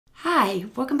Hi,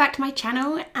 welcome back to my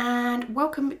channel and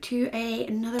welcome to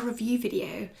another review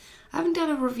video. I haven't done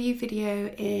a review video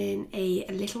in a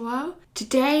little while.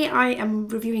 Today I am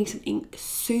reviewing something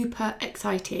super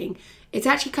exciting. It's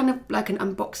actually kind of like an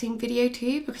unboxing video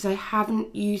too because I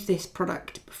haven't used this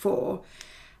product before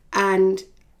and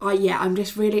I'm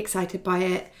just really excited by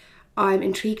it. I'm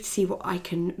intrigued to see what I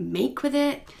can make with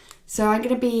it. So I'm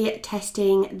going to be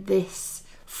testing this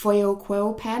foil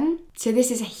quill pen. So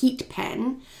this is a heat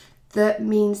pen. That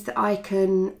means that I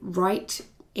can write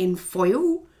in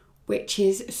foil, which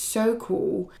is so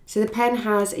cool. So the pen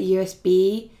has a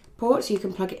USB port, so you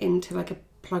can plug it into like a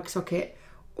plug socket,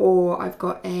 or I've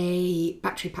got a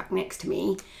battery pack next to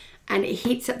me, and it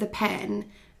heats up the pen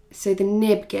so the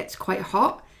nib gets quite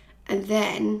hot, and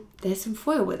then there's some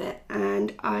foil with it,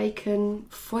 and I can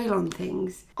foil on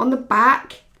things. On the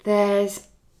back, there's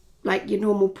like your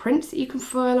normal prints that you can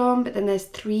foil on, but then there's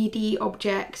 3D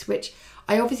objects, which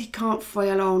I obviously can't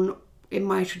foil on in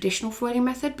my traditional foiling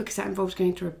method because that involves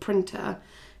going through a printer.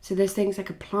 So there's things like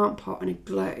a plant pot and a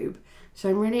globe. So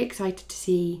I'm really excited to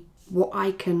see what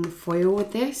I can foil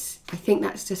with this. I think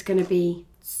that's just going to be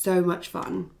so much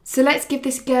fun. So let's give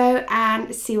this a go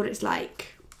and see what it's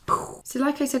like. So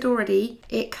like I said already,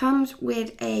 it comes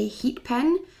with a heat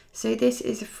pen. So this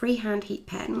is a freehand heat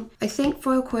pen. I think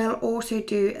Foil Quill also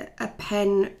do a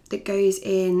pen that goes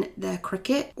in the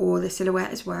Cricut or the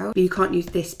Silhouette as well. But you can't use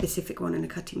this specific one in a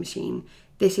cutting machine.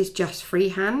 This is just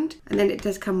freehand. And then it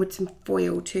does come with some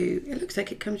foil too. It looks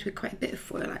like it comes with quite a bit of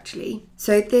foil actually.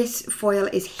 So this foil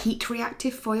is heat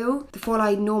reactive foil. The foil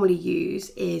I normally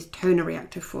use is toner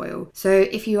reactive foil. So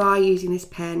if you are using this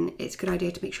pen, it's a good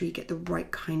idea to make sure you get the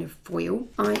right kind of foil.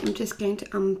 I am just going to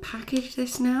unpackage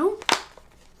this now.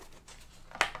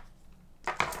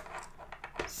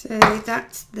 So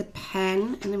that's the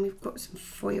pen, and then we've got some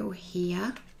foil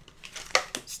here.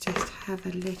 Let's just have a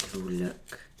little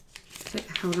look at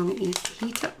how long it needs to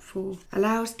heat up for.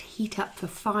 Allows to heat up for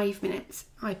 5 minutes.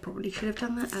 I probably should have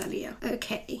done that earlier.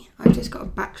 Okay, I've just got a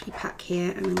battery pack here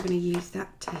and I'm going to use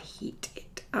that to heat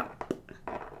it up.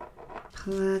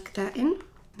 Plug that in.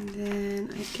 And then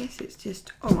I guess it's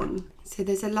just on. So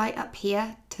there's a light up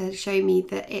here to show me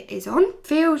that it is on.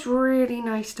 Feels really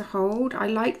nice to hold. I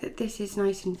like that this is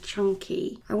nice and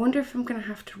chunky. I wonder if I'm going to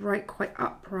have to write quite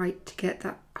upright to get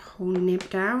that whole nib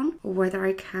down, or whether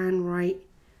I can write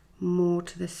more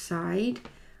to the side.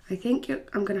 I think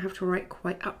I'm going to have to write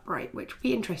quite upright, which will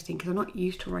be interesting because I'm not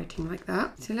used to writing like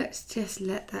that. So let's just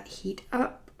let that heat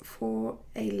up for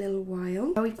a little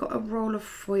while. Now we've got a roll of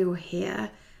foil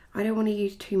here. I don't want to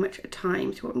use too much at a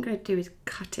time, so what I'm going to do is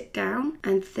cut it down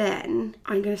and then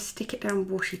I'm going to stick it down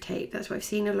washi tape. That's what I've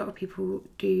seen a lot of people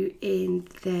do in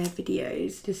their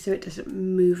videos, just so it doesn't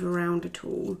move around at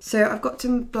all. So I've got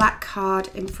some black card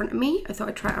in front of me. I thought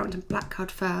I'd try it out on some black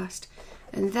card first.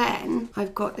 And then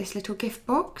I've got this little gift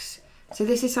box. So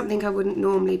this is something I wouldn't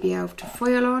normally be able to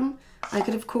foil on. I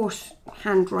could of course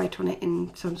hand write on it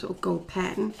in some sort of gold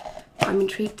pen. I'm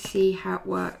intrigued to see how it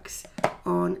works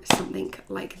on something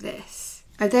like this.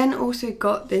 I then also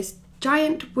got this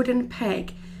giant wooden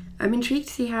peg. I'm intrigued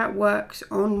to see how it works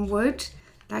on wood.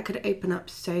 That could open up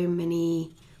so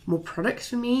many more products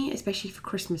for me, especially for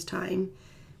Christmas time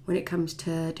when it comes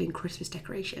to doing Christmas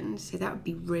decorations. So that would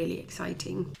be really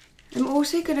exciting. I'm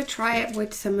also going to try it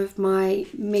with some of my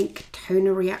Mink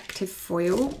toner reactive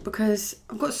foil because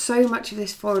I've got so much of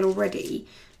this foil already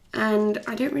and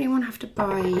I don't really want to have to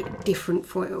buy different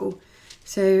foil.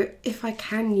 So if I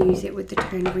can use it with the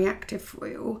toner reactive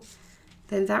foil,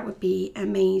 then that would be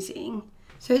amazing.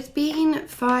 So it's been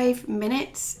 5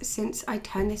 minutes since I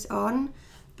turned this on,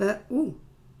 but ooh,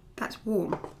 that's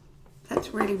warm.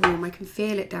 That's really warm. I can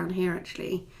feel it down here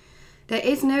actually. There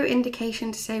is no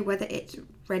indication to say whether it's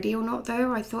ready or not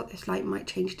though. I thought this light might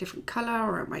change a different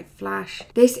colour or it might flash.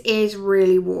 This is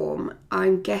really warm.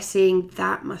 I'm guessing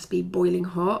that must be boiling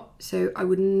hot. So I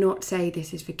would not say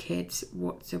this is for kids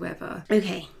whatsoever.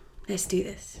 Okay, let's do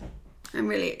this. I'm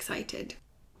really excited.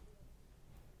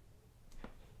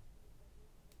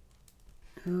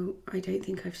 Oh, I don't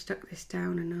think I've stuck this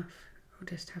down enough. I'll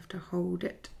just have to hold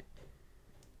it.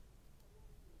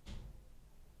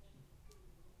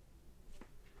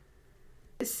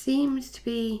 It seems to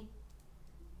be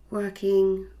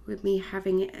working with me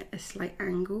having it at a slight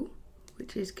angle,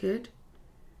 which is good.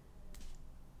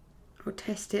 I'll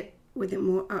test it with it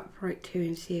more upright too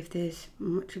and see if there's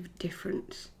much of a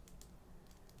difference.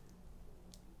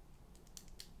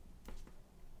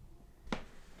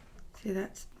 So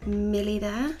that's Millie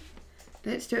there.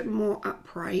 Let's do it more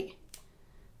upright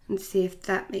and see if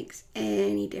that makes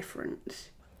any difference.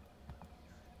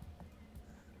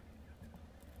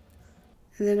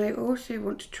 And then I also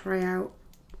want to try out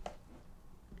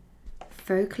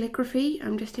faux calligraphy.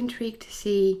 I'm just intrigued to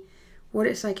see what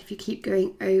it's like if you keep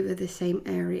going over the same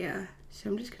area.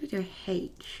 So I'm just going to do a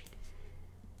H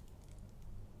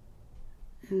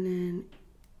and then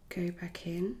go back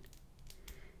in.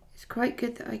 It's quite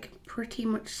good that I can pretty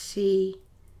much see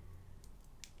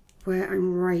where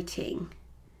I'm writing.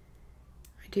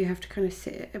 I do have to kind of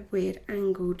sit at a weird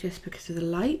angle just because of the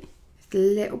light. It's a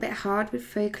little bit hard with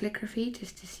faux calligraphy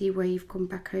just to see where you've gone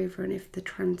back over and if the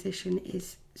transition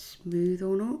is smooth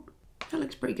or not. That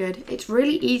looks pretty good. It's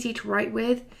really easy to write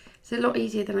with. It's a lot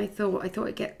easier than I thought. I thought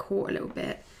it'd get caught a little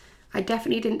bit. I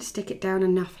definitely didn't stick it down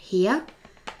enough here,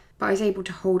 but I was able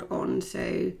to hold on,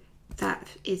 so that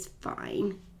is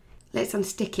fine. Let's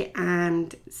unstick it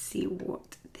and see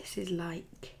what this is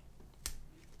like.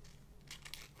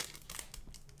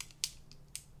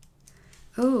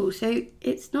 Oh, so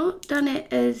it's not done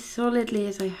it as solidly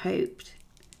as I hoped.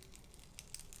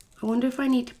 I wonder if I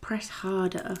need to press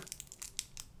harder.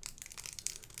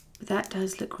 But that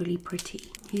does look really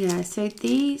pretty. Yeah, so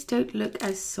these don't look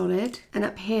as solid, and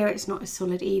up here it's not as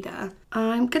solid either.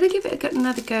 I'm gonna give it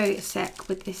another go a sec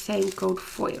with this same gold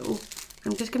foil.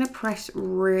 I'm just gonna press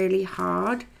really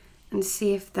hard and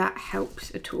see if that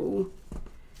helps at all.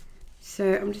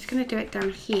 So I'm just gonna do it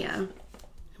down here, and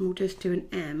we'll just do an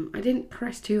M. I didn't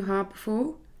press too hard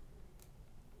before.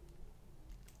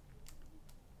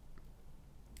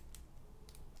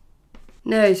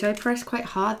 No, so I pressed quite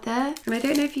hard there, and I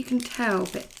don't know if you can tell,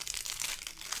 but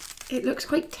it looks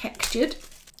quite textured.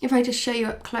 If I just show you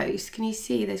up close, can you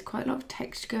see there's quite a lot of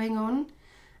texture going on?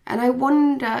 And I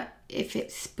wonder if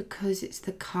it's because it's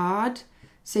the card.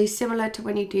 So similar to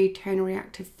when you do tone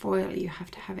reactive foil, you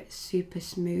have to have it super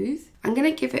smooth. I'm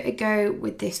gonna give it a go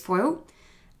with this foil,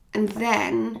 and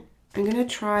then I'm gonna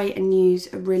try and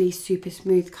use a really super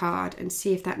smooth card and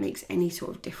see if that makes any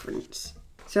sort of difference.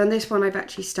 So on this one, I've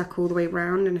actually stuck all the way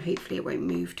around, and hopefully it won't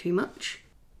move too much.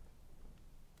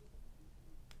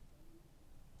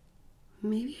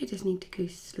 Maybe I just need to go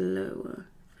slower.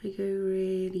 If I go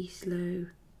really slow,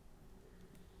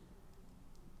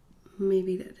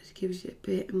 maybe that just gives it a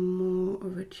bit more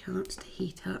of a chance to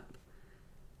heat up.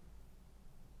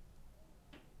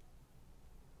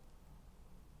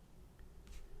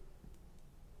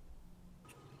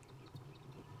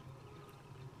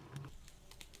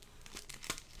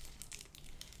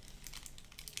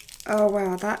 Oh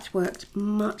wow, that's worked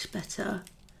much better.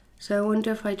 So I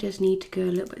wonder if I just need to go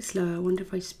a little bit slower. I wonder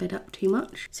if I sped up too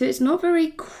much. So it's not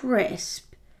very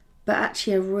crisp, but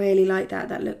actually I really like that.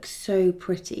 That looks so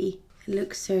pretty. It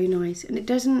looks so nice, and it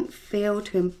doesn't feel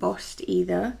too embossed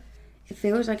either. It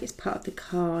feels like it's part of the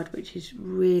card, which is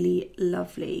really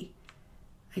lovely.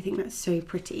 I think that's so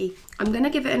pretty. I'm gonna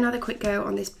give it another quick go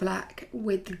on this black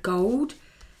with the gold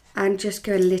and just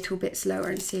go a little bit slower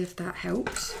and see if that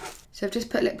helps. So I've just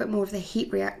put a little bit more of the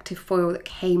heat reactive foil that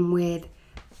came with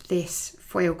this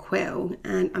foil quill,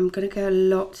 and I'm gonna go a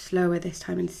lot slower this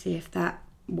time and see if that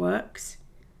works.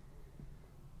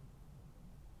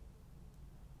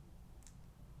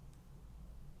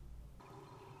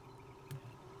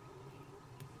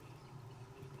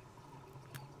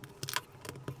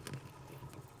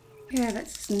 Yeah,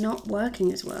 that's not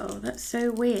working as well. That's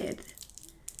so weird.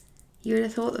 You would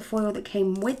have thought the foil that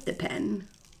came with the pen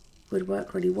would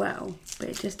work really well, but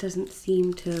it just doesn't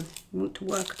seem to want to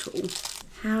work at all.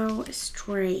 How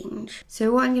strange.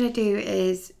 So what I'm going to do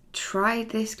is try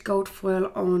this gold foil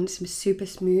on some super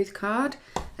smooth card,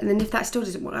 and then if that still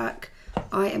doesn't work,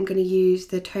 I am going to use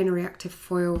the toner reactive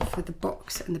foil for the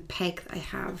box and the peg that I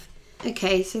have.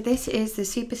 Okay, so this is the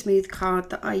super smooth card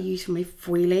that I use for my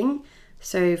foiling,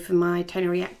 so for my toner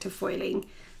reactive foiling,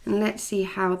 and let's see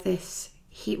how this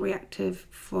heat reactive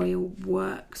foil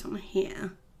works on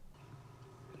here.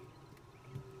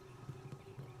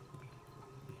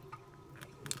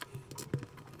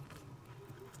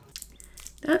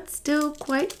 That's still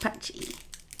quite patchy.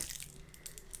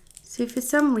 So for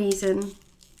some reason,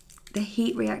 the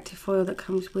heat reactive foil that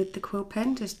comes with the quill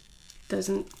pen just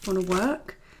doesn't want to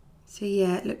work. So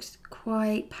yeah, it looks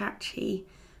quite patchy.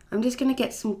 I'm just going to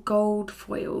get some gold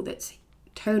foil that's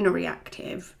toner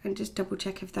reactive and just double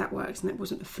check if that works and it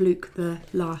wasn't a fluke the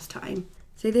last time.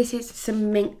 So this is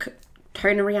some mink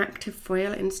toner reactive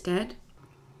foil instead.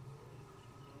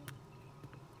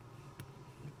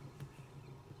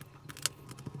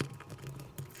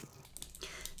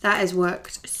 That has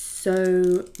worked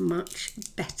so much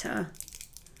better.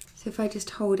 So if I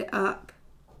just hold it up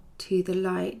to the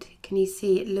light, can you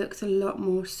see it looks a lot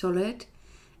more solid?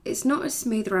 It's not as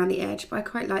smooth around the edge, but I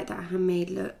quite like that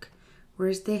handmade look.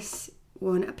 Whereas this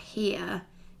one up here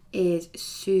is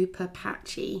super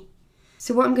patchy.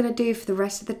 So what I'm going to do for the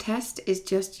rest of the test is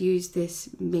just use this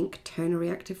Mink toner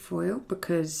reactive foil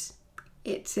because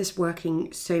it's just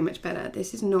working so much better.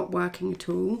 This is not working at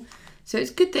all. So it's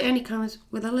good that it only comes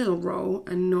with a little roll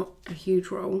and not a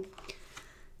huge roll.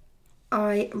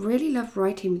 I really love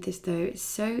writing with this though. It's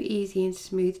so easy and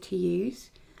smooth to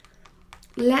use.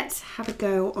 Let's have a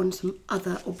go on some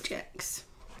other objects.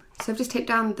 So I've just taped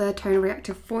down the toner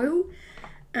reactive foil,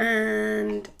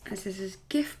 and as this is a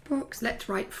gift box, let's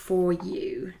write for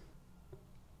you.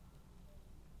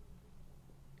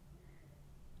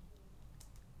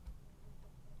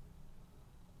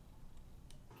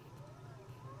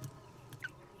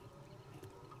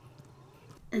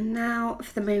 And now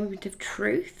for the moment of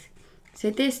truth.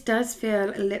 So this does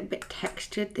feel a little bit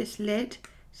textured, this lid,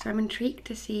 so I'm intrigued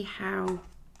to see how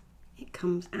it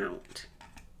comes out.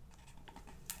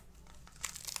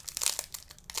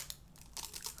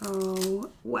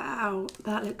 Oh wow,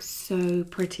 that looks so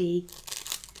pretty.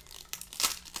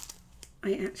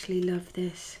 I actually love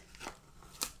this.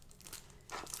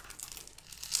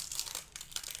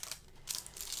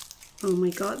 Oh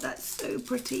my god, that's so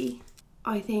pretty.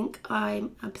 I think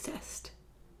I'm obsessed.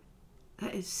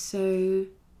 That is so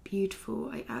beautiful.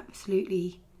 I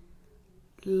absolutely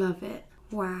love it.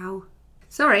 Wow.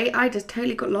 Sorry, I just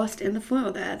totally got lost in the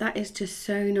foil there. That is just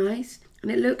so nice. And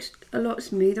it looks a lot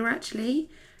smoother actually.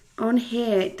 On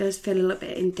here, it does feel a little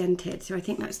bit indented. So I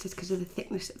think that's just because of the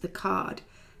thickness of the card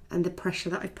and the pressure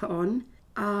that I put on.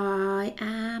 I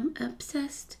am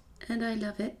obsessed and I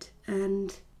love it.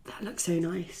 And that looks so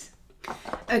nice.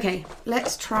 Okay,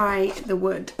 let's try the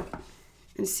wood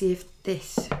and see if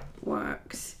this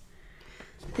works.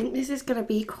 I think this is going to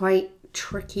be quite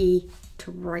tricky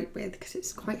to write with because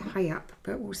it's quite high up,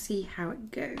 but we'll see how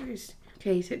it goes.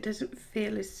 Okay, so it doesn't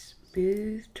feel as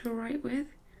smooth to write with.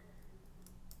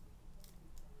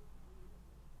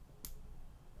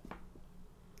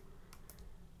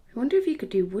 I wonder if you could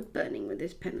do wood burning with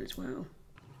this pen as well.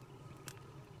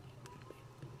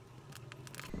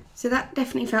 So that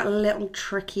definitely felt a little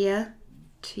trickier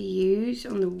to use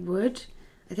on the wood.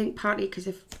 I think partly because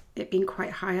of it being quite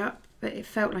high up, but it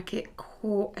felt like it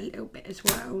caught a little bit as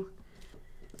well.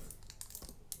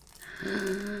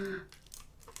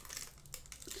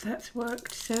 That's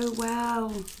worked so well.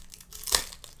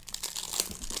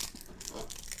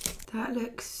 That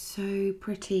looks so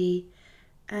pretty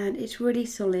and it's really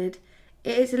solid.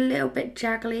 It is a little bit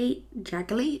jaggedy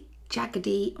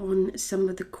on some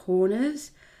of the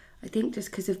corners. I think just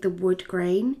because of the wood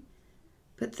grain,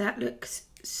 but that looks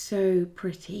so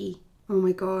pretty. Oh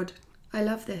my god, I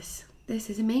love this.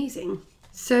 This is amazing.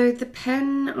 So the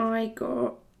pen I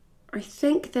got, I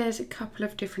think there's a couple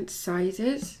of different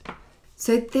sizes.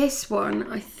 So this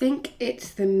one, I think it's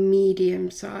the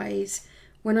medium size.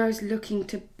 When I was looking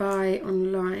to buy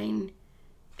online,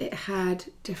 it had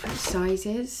different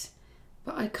sizes,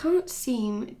 but I can't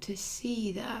seem to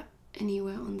see that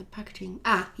anywhere on the packaging.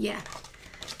 Ah, yeah.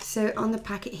 So on the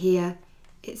packet here,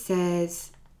 it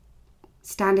says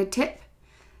standard tip.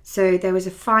 So there was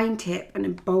a fine tip and a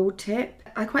bold tip.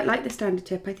 I quite like the standard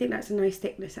tip. I think that's a nice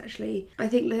thickness actually. I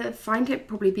think the fine tip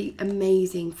probably be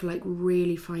amazing for like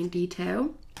really fine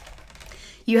detail.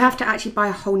 You have to actually buy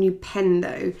a whole new pen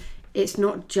though. It's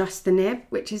not just the nib,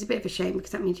 which is a bit of a shame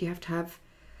because that means you have to have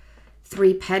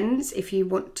 3 pens if you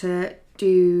want to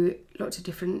do lots of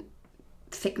different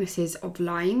thicknesses of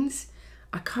lines.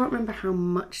 I can't remember how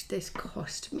much this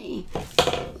cost me.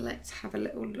 Let's have a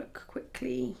little look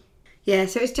quickly. Yeah,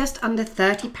 so it's just under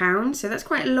 £30, so that's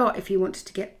quite a lot if you wanted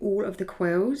to get all of the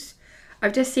quills.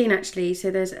 I've just seen actually,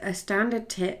 so there's a standard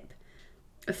tip,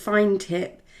 a fine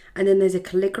tip, and then there's a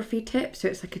calligraphy tip, so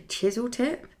it's like a chisel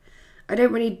tip. I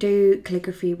don't really do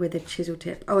calligraphy with a chisel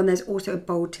tip. Oh, and there's also a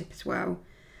bold tip as well.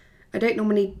 I don't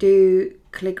normally do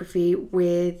calligraphy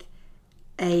with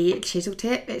a chisel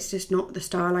tip. It's just not the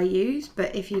style I use,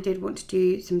 but if you did want to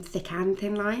do some thick and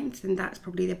thin lines, then that's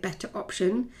probably the better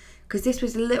option, because this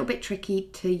was a little bit tricky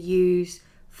to use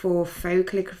for faux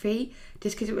calligraphy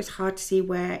just because it was hard to see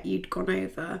where you'd gone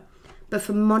over. But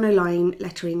for monoline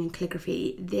lettering and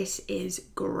calligraphy, this is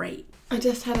great. I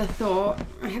just had a thought.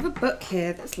 I have a book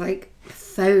here that's like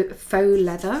faux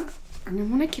leather, and I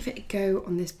want to give it a go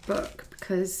on this book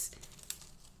because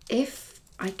if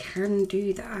I can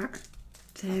do that,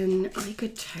 then I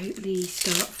could totally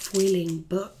start foiling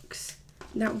books.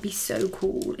 That would be so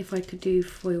cool if I could do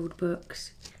foiled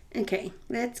books. Okay,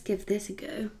 let's give this a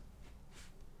go.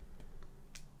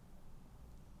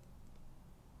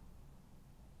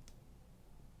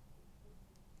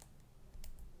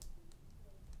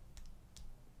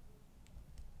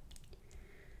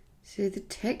 So the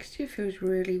texture feels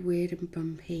really weird and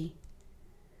bumpy.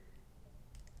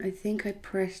 I think I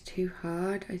pressed too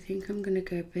hard. I think I'm going to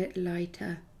go a bit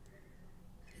lighter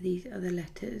for these other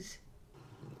letters.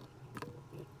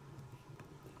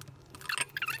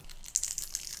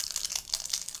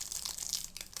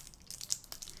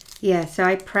 Yeah, so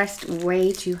I pressed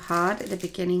way too hard at the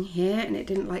beginning here and it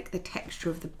didn't like the texture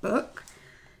of the book.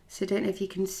 So I don't know if you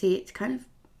can see, it's kind of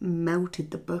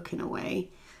melted the book in a way.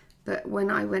 But when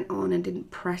I went on and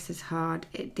didn't press as hard,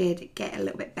 it did get a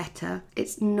little bit better.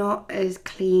 It's not as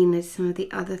clean as some of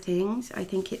the other things. I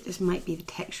think it just might be the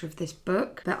texture of this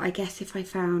book. But I guess if I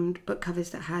found book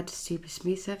covers that had super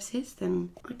smooth surfaces,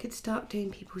 then I could start doing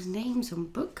people's names on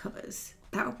book covers.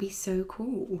 That would be so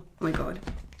cool. Oh my God.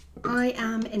 I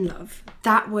am in love.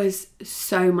 That was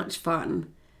so much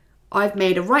fun. I've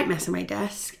made a right mess on my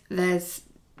desk. There's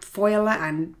foil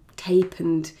and tape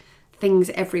and things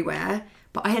everywhere,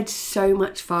 but I had so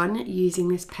much fun using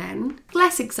this pen.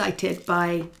 Less excited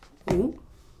by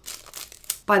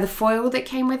the foil that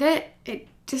came with it. It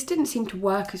just didn't seem to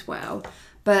work as well,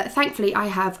 but thankfully I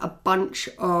have a bunch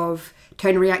of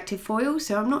toner reactive foil,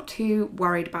 so I'm not too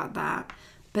worried about that.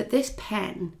 But this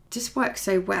pen just works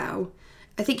so well.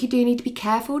 I think you do need to be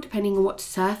careful depending on what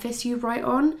surface you write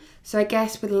on. So I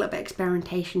guess with a little bit of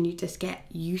experimentation, you just get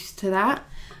used to that.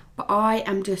 But I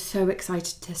am just so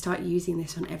excited to start using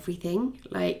this on everything.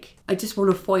 Like, I just want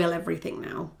to foil everything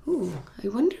now. Ooh, I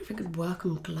wonder if it could work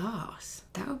on glass.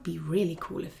 That would be really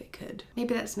cool if it could.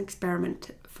 Maybe that's an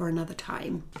experiment for another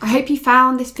time. I hope you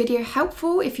found this video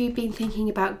helpful if you've been thinking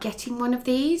about getting one of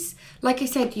these. Like I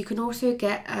said, you can also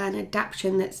get an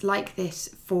adaptation that's like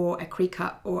this for a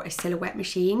Cricut or a Silhouette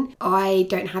machine. I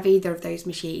don't have either of those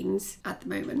machines at the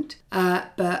moment,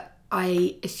 but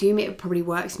I assume it probably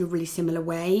works in a really similar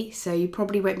way. So you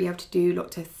probably won't be able to do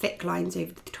lots of thick lines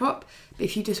over the top, but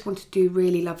if you just want to do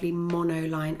really lovely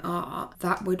monoline art,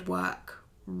 that would work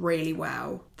really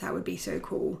well. That would be so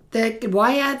cool. The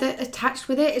wire that attached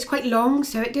with it is quite long,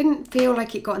 so it didn't feel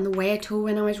like it got in the way at all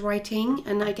when I was writing,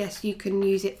 and I guess you can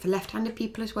use it for left-handed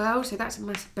people as well, so that's a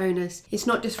massive bonus. It's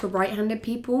not just for right-handed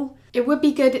people. It would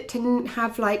be good to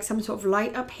have like some sort of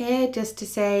light up here just to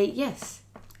say, yes,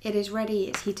 it is ready,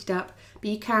 it's heated up, but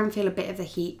you can feel a bit of the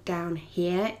heat down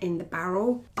here in the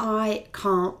barrel. I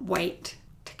can't wait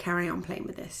to carry on playing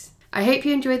with this. I hope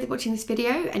you enjoyed watching this video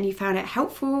and you found it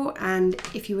helpful, and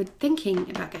if you were thinking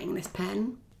about getting this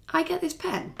pen, I get this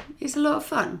pen. It's a lot of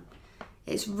fun.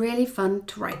 It's really fun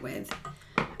to write with.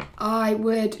 I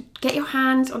would get your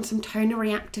hands on some toner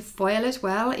reactive foil as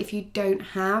well if you don't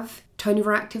have toner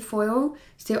reactive foil.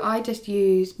 So I just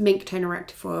use Mink toner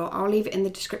reactive foil. I'll leave it in the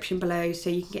description below so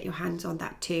you can get your hands on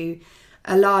that too.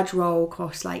 A large roll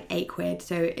costs like £8,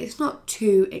 so it's not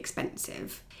too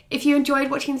expensive. If you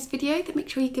enjoyed watching this video, then make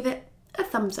sure you give it a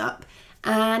thumbs up.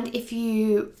 And if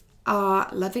you are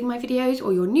loving my videos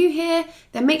or you're new here,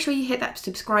 then make sure you hit that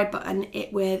subscribe button.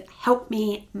 It would help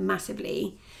me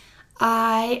massively.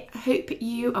 I hope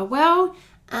you are well,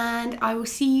 and I will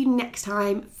see you next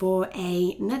time for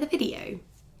another video.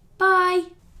 Bye!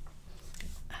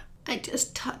 I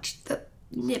just touched the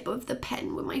nib of the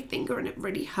pen with my finger and it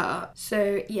really hurt.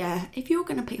 So yeah, if you're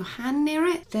gonna put your hand near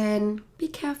it, then be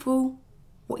careful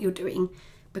what you're doing,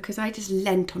 because I just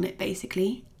leant on it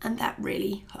basically and that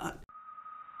really hurt.